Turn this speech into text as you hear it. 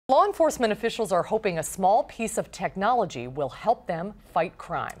Law enforcement officials are hoping a small piece of technology will help them fight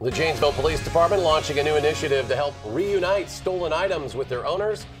crime. The Janesville Police Department launching a new initiative to help reunite stolen items with their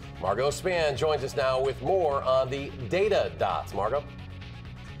owners. Margo Spann joins us now with more on the data dots. Margo?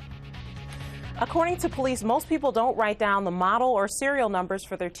 According to police, most people don't write down the model or serial numbers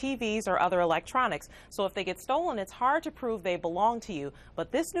for their TVs or other electronics. So if they get stolen, it's hard to prove they belong to you.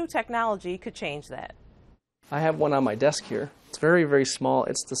 But this new technology could change that. I have one on my desk here. It's very, very small.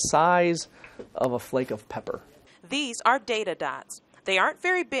 It's the size of a flake of pepper. These are data dots. They aren't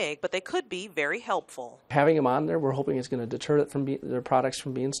very big, but they could be very helpful. Having them on there, we're hoping it's going to deter their products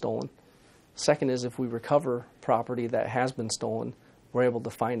from being stolen. Second is if we recover property that has been stolen, we're able to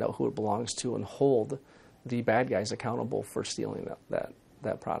find out who it belongs to and hold the bad guys accountable for stealing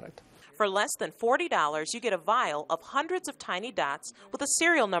that product. For less than $40, you get a vial of hundreds of tiny dots with a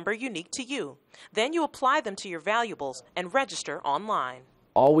serial number unique to you. Then you apply them to your valuables and register online.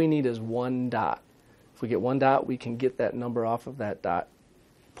 All we need is one dot. If we get one dot, we can get that number off of that dot,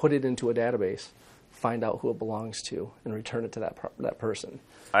 put it into a database, find out who it belongs to, and return it to that person.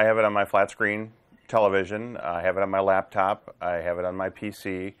 I have it on my flat screen television, I have it on my laptop, I have it on my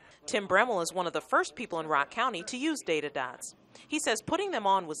PC. Tim Bremmel is one of the first people in Rock County to use data dots. He says putting them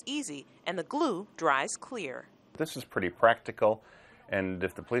on was easy and the glue dries clear. This is pretty practical, and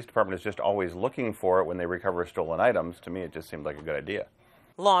if the police department is just always looking for it when they recover stolen items, to me it just seemed like a good idea.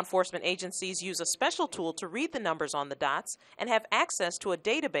 Law enforcement agencies use a special tool to read the numbers on the dots and have access to a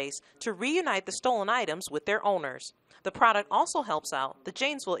database to reunite the stolen items with their owners. The product also helps out the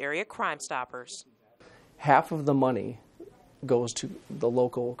Janesville area Crime Stoppers. Half of the money goes to the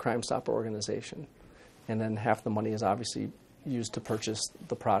local Crime Stopper organization, and then half the money is obviously used to purchase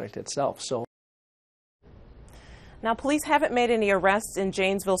the product itself. Now, police haven't made any arrests in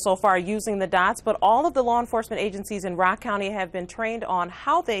Janesville so far using the dots, but all of the law enforcement agencies in Rock County have been trained on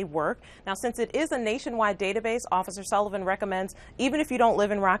how they work. Now, since it is a nationwide database, Officer Sullivan recommends even if you don't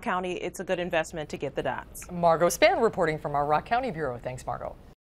live in Rock County, it's a good investment to get the dots. Margo Spann reporting from our Rock County Bureau. Thanks, Margo.